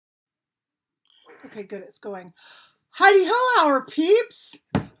Okay, good. It's going. Heidi ho, our peeps.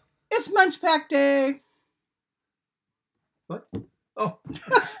 It's MunchPak Day. What? Oh,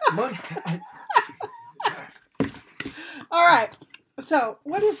 MunchPak. All right. So,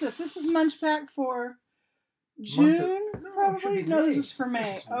 what is this? This is MunchPak for June, probably? No, this is for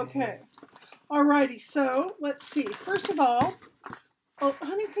May. Okay. All righty. So, let's see. First of all, oh,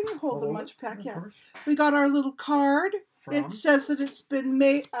 honey, can you hold the MunchPak? Yeah. We got our little card. It says that it's been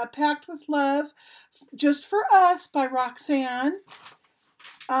made, packed with love, just for us, by Roxanne.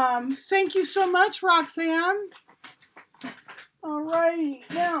 Thank you so much, Roxanne. All righty.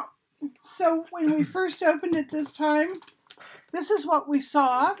 Now, so when we first opened it this time, this is what we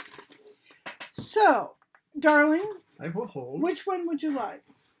saw. So, darling, I will hold. Which one would you like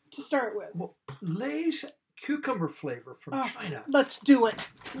to start with? Well, Lay's cucumber flavor from China. Let's do it.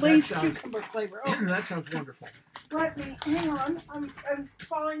 Lay's cucumber flavor. Oh. That sounds wonderful. Let me, hang on. I'm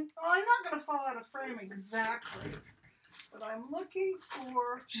falling. Oh, I'm not going to fall out of frame exactly. But I'm looking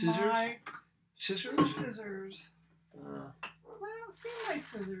for my scissors. I don't see my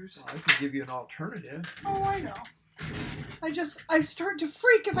scissors. Well, I can give you an alternative. Oh, I know. I start to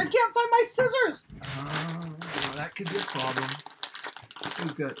freak if I can't find my scissors. Well, that could be a problem.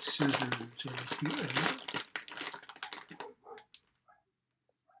 We've got scissors in here.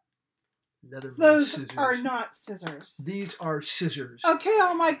 Those scissors. are not scissors. These are scissors. Okay,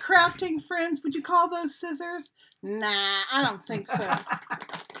 all my crafting friends, would you call those scissors? Nah, I don't think so.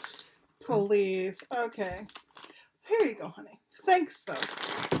 Please. Okay. Here you go, honey. Thanks, though.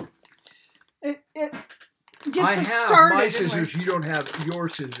 It gets us started. I have my scissors. You don't have your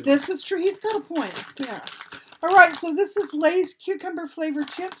scissors. This is true. He's got a point. Yeah. All right, so this is Lay's cucumber flavored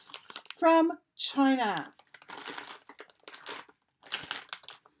chips from China.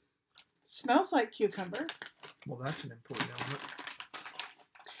 Smells like cucumber. Well, that's an important element.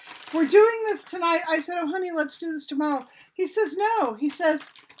 We're doing this tonight. I said, oh, honey, let's do this tomorrow. He says, no. He says,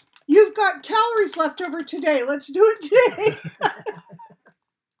 you've got calories left over today. Let's do it today.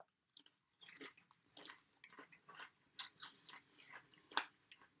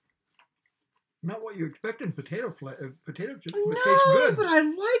 Not what you expect in potato chips, but no, it tastes good. But I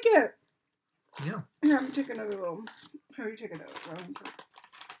like it. Yeah. Here, I'm taking another little. Here, you take another one.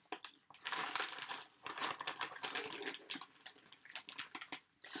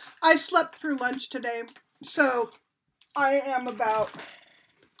 I slept through lunch today, so I am about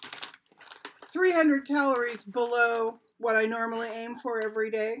 300 calories below what I normally aim for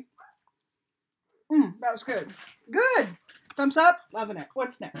every day. That was good. Good. Thumbs up. Loving it.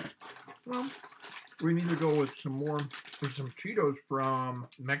 What's next? Well, we need to go with some Cheetos from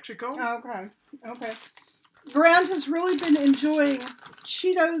Mexico. Okay. Okay. Grant has really been enjoying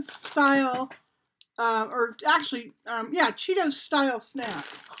Cheetos style, Cheetos style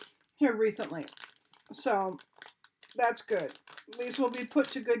snacks here recently. So that's good. These will be put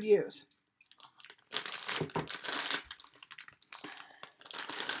to good use.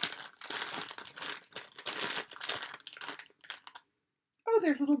 Oh,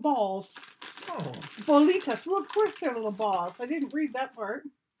 they're little balls. Oh. Bolitas. Well, of course they're little balls. I didn't read that part.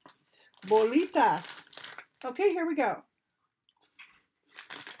 Bolitas. Okay, here we go.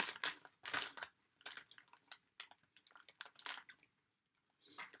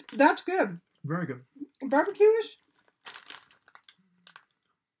 That's good. Very good. Barbecue-ish?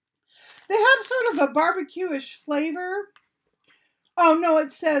 They have sort of a barbecue-ish flavor. Oh, no,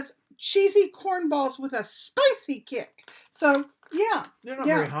 it says cheesy corn balls with a spicy kick. So, yeah. They're not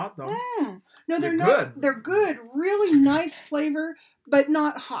very hot, though. No, they're not. Good. They're good. Really nice flavor, but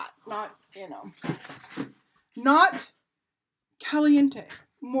not hot. Not, not caliente.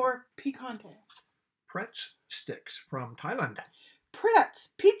 More picante. Pretz sticks from Thailand.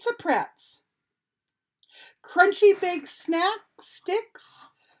 Pretz. Pizza Pretz. Crunchy baked snack sticks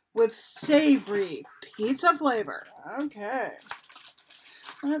with savory pizza flavor. Okay.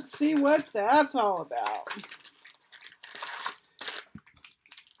 Let's see what that's all about.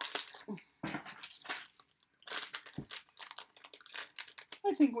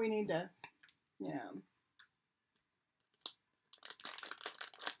 I think we need to,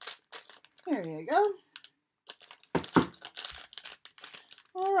 There you go.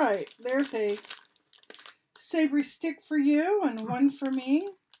 All right, there's a savory stick for you and one for me.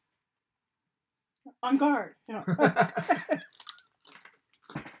 On guard.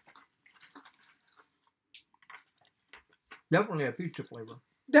 Definitely a pizza flavor.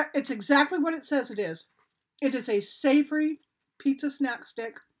 It's exactly what it says it is. It is a savory pizza snack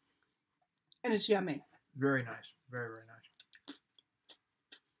stick, and it's yummy. Very nice. Very, very nice.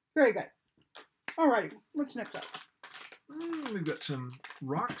 Very good. All righty. What's next up? We've got some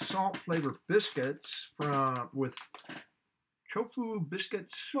rock salt flavored biscuits with tofu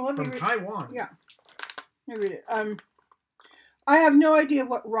biscuits from Taiwan. Yeah, let me read it. I have no idea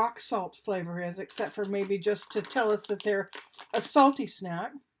what rock salt flavor is, except for maybe just to tell us that they're a salty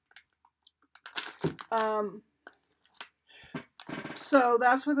snack. So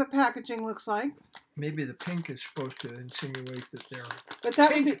that's what the packaging looks like. Maybe the pink is supposed to insinuate that they're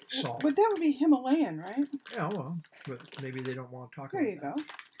salt. But that would be Himalayan, right? Yeah, well, but maybe they don't want to talk there about you that. go.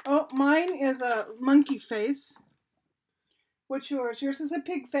 Oh, mine is a monkey face. What's yours? Yours is a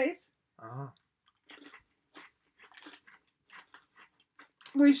pig face.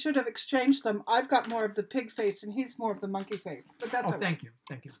 We should have exchanged them. I've got more of the pig face, and he's more of the monkey face. But that's okay. Thank you.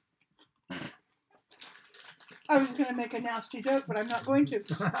 Thank you. I was going to make a nasty joke, but I'm not going to.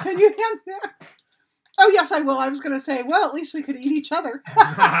 Can you hand that? Oh, yes, I will. I was going to say, well, at least we could eat each other.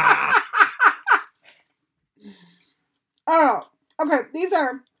 Oh, okay. These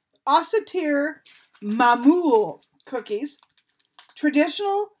are Osatir Mamul cookies.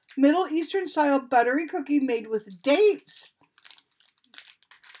 Traditional Middle Eastern style buttery cookie made with dates.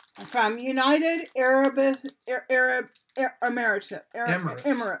 From United Arab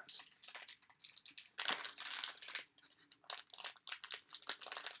Emirates.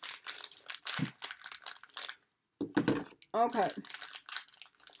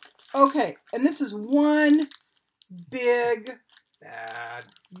 Okay, and this is one big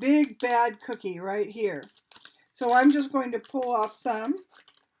bad cookie right here. So I'm just going to pull off some.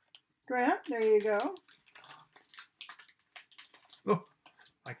 Grant, there you go. Oh,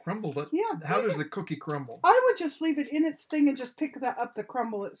 I crumbled it. Yeah. How does the cookie crumble? I would just leave it in its thing and just pick that up the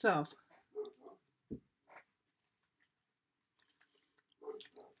crumble itself.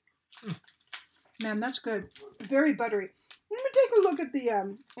 Man, that's good. Very buttery. Let me take a look at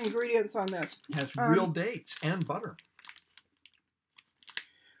the ingredients on this. It has real dates and butter.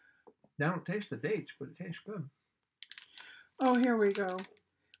 I don't taste the dates, but it tastes good. Oh, here we go.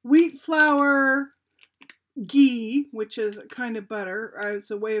 Wheat flour, ghee, which is a kind of butter.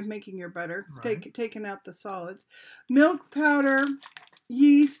 It's a way of making your butter. Right. Taking out the solids. Milk powder,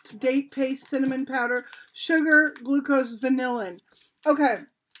 yeast, date paste, cinnamon powder, sugar, glucose, vanillin. Okay.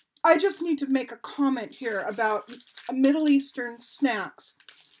 I just need to make a comment here about Middle Eastern snacks.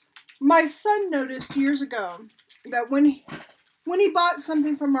 My son noticed years ago that when he bought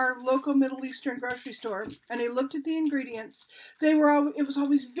something from our local Middle Eastern grocery store and he looked at the ingredients, it was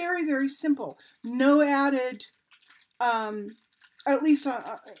always very, very simple. No added, at least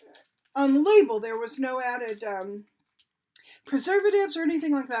on the label, there was no added preservatives or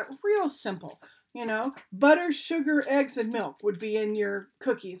anything like that. Real simple. You know, butter, sugar, eggs, and milk would be in your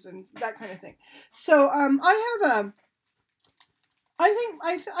cookies and that kind of thing. So I have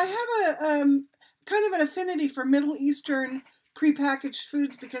kind of an affinity for Middle Eastern prepackaged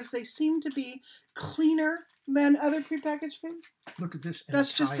foods because they seem to be cleaner than other prepackaged foods. Look at this.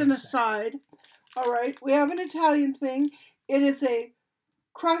 That's just an aside. All right, we have an Italian thing. It is a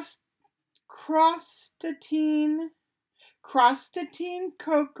crostantine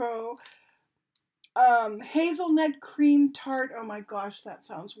cocoa. Hazelnut cream tart. Oh my gosh, that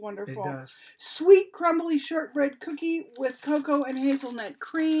sounds wonderful. It does. Sweet crumbly shortbread cookie with cocoa and hazelnut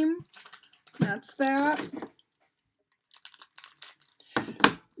cream. That's that.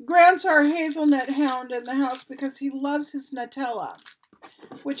 Grant's our hazelnut hound in the house because he loves his Nutella,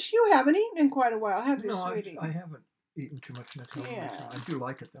 which you haven't eaten in quite a while, have you, sweetie? I haven't eaten too much Nutella. Yeah. I do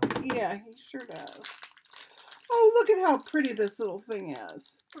like it though. Yeah, he sure does. Oh, look at how pretty this little thing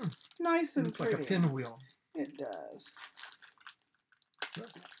is. Nice and pretty. Like a pinwheel. It does.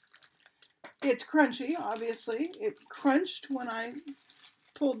 Good. It's crunchy, obviously. It crunched when I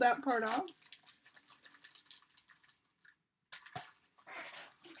pulled that part off.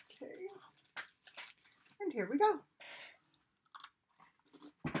 Okay. And here we go.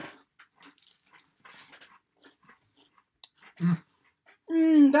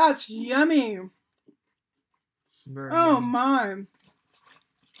 That's yummy. Very oh yummy. My.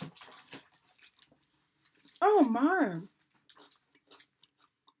 Oh my.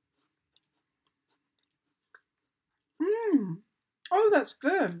 Oh, that's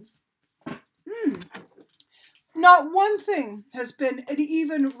good. Not one thing has been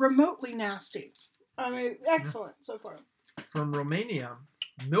even remotely nasty. I mean, excellent so far. From Romania,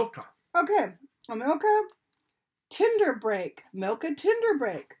 Milka. Okay, a Milka Tinder Break. Milka Tinder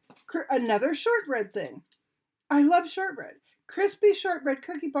Break. Another shortbread thing. I love shortbread. Crispy shortbread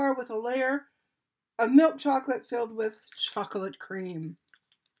cookie bar with a layer of milk chocolate filled with chocolate cream.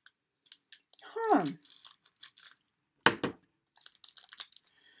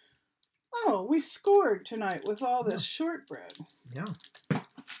 Oh, we scored tonight with all this shortbread. Yeah.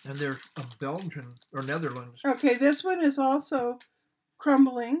 And there's a Belgian or Netherlands. Okay, this one is also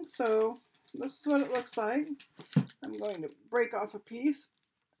crumbling, so this is what it looks like. I'm going to break off a piece.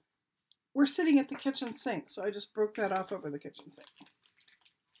 We're sitting at the kitchen sink, so I just broke that off over the kitchen sink.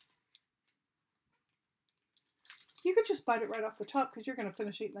 You could just bite it right off the top because you're going to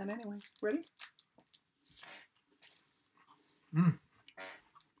finish eating that anyway. Ready? Mmm.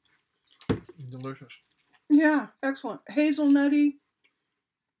 Delicious. Yeah, excellent. Hazelnutty.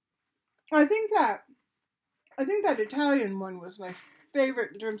 I think that Italian one was my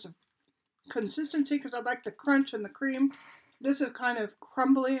favorite in terms of consistency because I like the crunch and the cream. This is kind of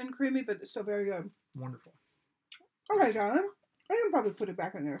crumbly and creamy, but it's still very good. Wonderful. Okay, darling. I can probably put it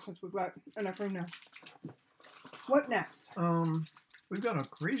back in there since we've got enough room now. What next? We've got a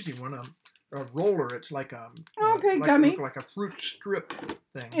crazy one. A roller. It's like a gummy, like a fruit strip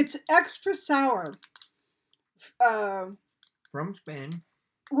thing. It's extra sour. From Spain.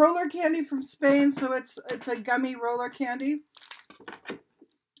 Roller candy from Spain, so it's a gummy roller candy,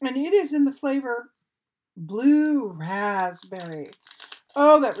 and it is in the flavor blue raspberry.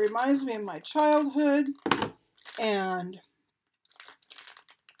 Oh, that reminds me of my childhood and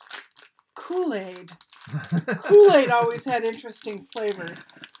Kool-Aid. Kool-Aid always had interesting flavors.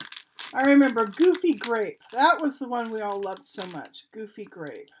 I remember Goofy Grape. That was the one we all loved so much. Goofy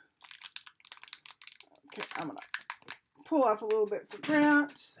Grape. Okay, I'm going to pull off a little bit for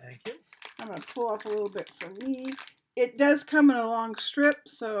Grant. Thank you. I'm going to pull off a little bit for me. It does come in a long strip,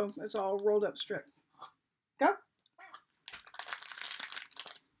 so it's all rolled up strip. Go.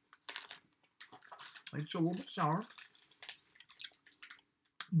 It's a little bit sour.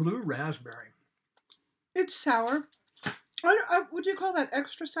 Blue raspberry. It's sour. Would you call that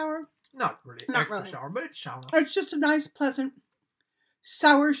extra sour? Not really extra sour, but it's sour. It's just a nice, pleasant,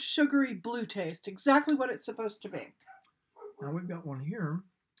 sour, sugary blue taste. Exactly what it's supposed to be. Now we've got one here,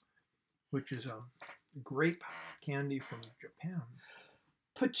 which is a grape candy from Japan.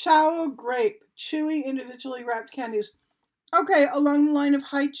 Pachao grape. Chewy, individually wrapped candies. Okay, along the line of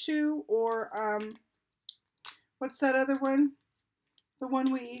Haichu or, what's that other one? The one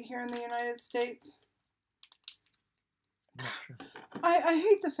we eat here in the United States? I'm not sure. I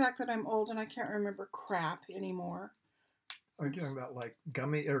hate the fact that I'm old and I can't remember crap anymore. Are you talking about like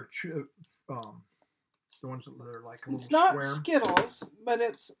gummy or the ones that are like a little square? It's not Skittles, but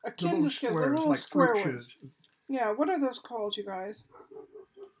it's akin to Skittles. The little like square fruit ones. chews. Yeah, what are those called, you guys?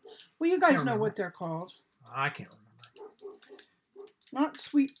 Well, you guys know what they're called. I can't remember. Not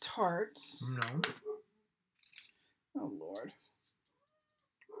sweet tarts. No. Oh, Lord.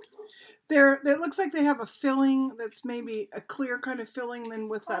 It looks like they have a filling that's maybe a clear kind of filling than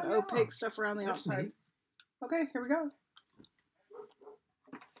with that opaque stuff around the outside. Neat. Okay, here we go.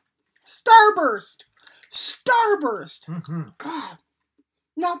 Starburst! Starburst! Mm-hmm. God.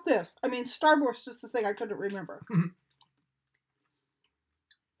 Not this. I mean, Starburst is the thing I couldn't remember.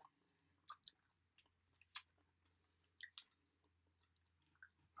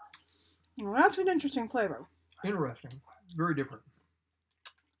 Well, that's an interesting flavor. Interesting. Very different.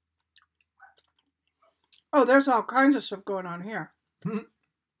 Oh, there's all kinds of stuff going on here.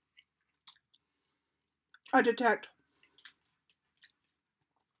 I detect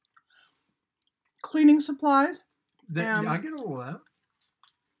cleaning supplies. I get all of that.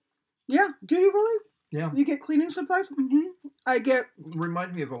 Yeah. Do you really? Yeah. You get cleaning supplies? Mm-hmm. I get...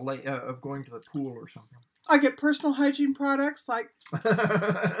 Reminds me of of going to the pool or something. I get personal hygiene products like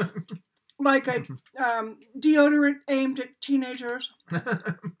like a deodorant aimed at teenagers.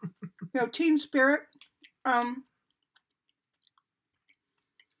 Teen Spirit. I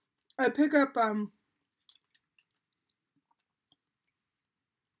pick up the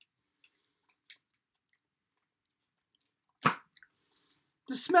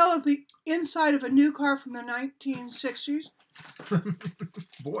smell of the inside of a new car from the 1960s.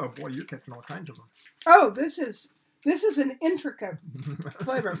 boy, you're catching all kinds of them. Oh, this is an intricate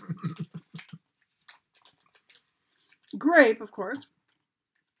flavor. Grape, of course.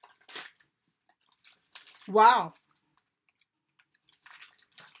 Wow.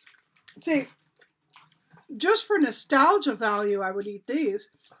 See, just for nostalgia value, I would eat these.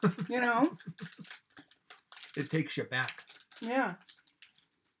 You know? It takes you back. Yeah.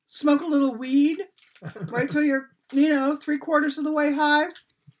 Smoke a little weed right till you're, 3/4 of the way high.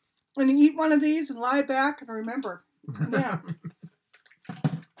 And you eat one of these and lie back and remember. Yeah.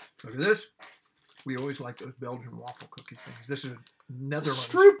 Look at this. We always like those Belgian waffle cookie things. This is Netherlands.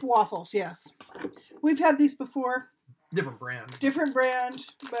 Stroop waffles, yes. We've had these before. Different brand. Different brand,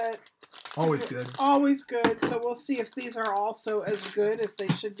 but always good. Always good. So we'll see if these are also as good as they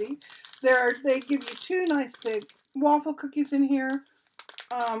should be. They give you 2 nice big waffle cookies in here.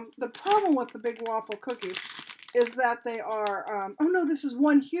 The problem with the big waffle cookies is that they are, oh no, this is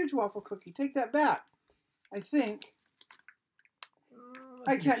one huge waffle cookie. Take that back, I think.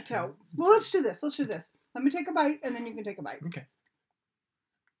 I can't tell. Well, let's do this. Let's do this. Let me take a bite, and then you can take a bite. Okay.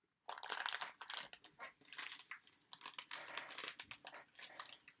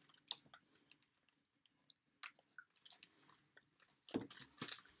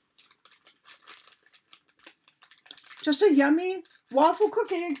 Just a yummy waffle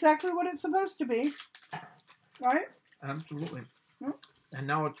cookie, exactly what it's supposed to be. Right? Absolutely. And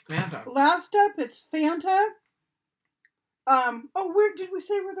now it's Fanta. Last up, it's Fanta. Oh, where did we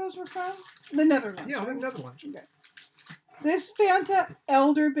say where those were from? The Netherlands. Yeah, right? the Netherlands. Okay. This Fanta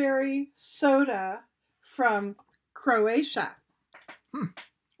elderberry soda from Croatia. I'm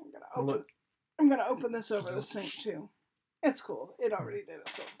gonna open this over the sink too. It's cool. It already did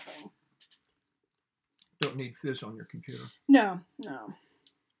its own thing. Don't need fizz on your computer. No, no.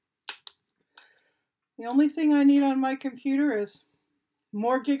 The only thing I need on my computer is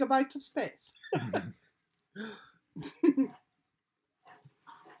more gigabytes of space. I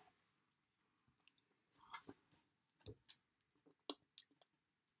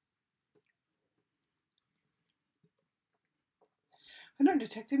don't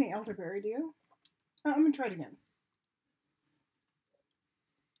detect any elderberry, do you? I'm going to try it again.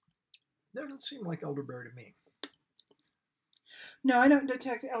 That doesn't seem like elderberry to me. No, I don't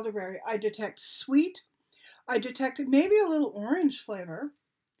detect elderberry. I detect sweet. I detect maybe a little orange flavor.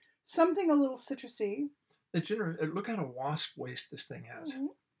 Something a little citrusy. It's interesting. Look how a wasp waste this thing has. Mm-hmm.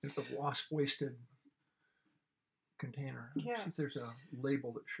 It's a wasp wasted container. Yes. See if there's a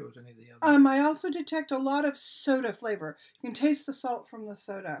label that shows any of the others. I also detect a lot of soda flavor. You can taste the salt from the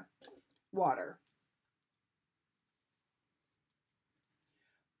soda water.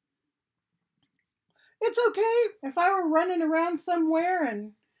 It's okay. If I were running around somewhere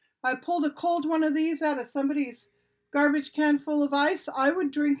and I pulled a cold one of these out of somebody's garbage can full of ice, I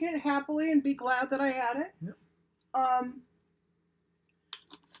would drink it happily and be glad that I had it. Yep.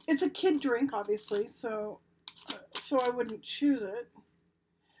 It's a kid drink, obviously, so I wouldn't choose it.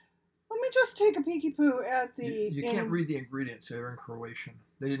 Let me just take a peeky poo at the... You can't read the ingredients. They're in Croatian.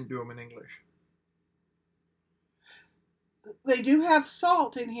 They didn't do them in English. They do have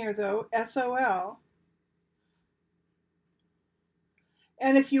salt in here, though, SOL.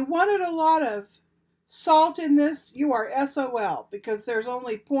 And if you wanted a lot of salt in this, you are SOL, because there's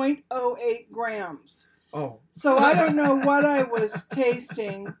only 0.08 grams. Oh. So I don't know what I was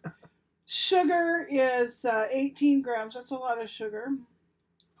tasting. Sugar is 18 grams. That's a lot of sugar.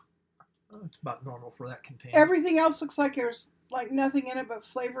 Oh, it's about normal for that container. Everything else looks like there's like nothing in it but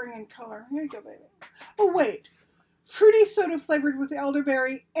flavoring and color. Here you go, baby. Oh, wait. Fruity soda flavored with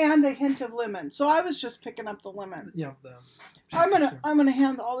elderberry and a hint of lemon. So I was just picking up the lemon. Yeah. I'm gonna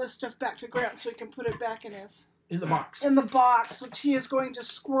hand all this stuff back to Grant so he can put it back in the box. In the box, which he is going to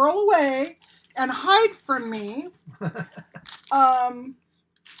squirrel away and hide from me.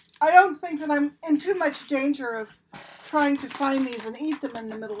 I don't think that I'm in too much danger of trying to find these and eat them in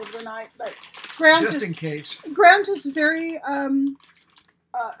the middle of the night, but Grant is very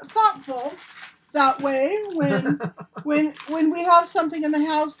thoughtful that way when we have something in the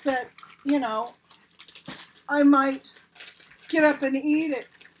house that, you know, I might get up and eat at,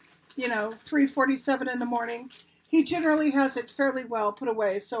 3:47 in the morning. He generally has it fairly well put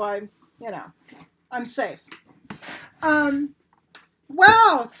away, so I'm safe.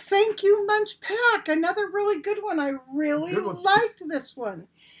 Wow, thank you, MunchPak. Another really good one. I really liked this one.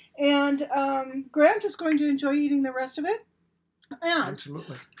 And Grant is going to enjoy eating the rest of it. And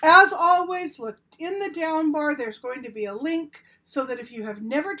absolutely. As always, look in the down bar. There's going to be a link so that if you have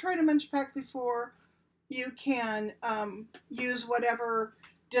never tried a MunchPak before, you can use whatever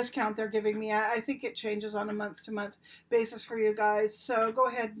discount they're giving me. I think it changes on a month-to-month basis for you guys. So go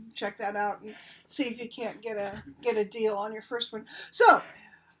ahead and check that out and see if you can't get a deal on your first one. So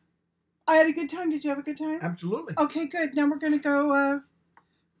I had a good time. Did you have a good time? Absolutely. Okay, good. Now we're gonna go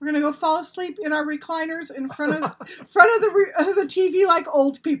fall asleep in our recliners in front of the TV like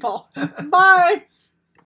old people. Bye.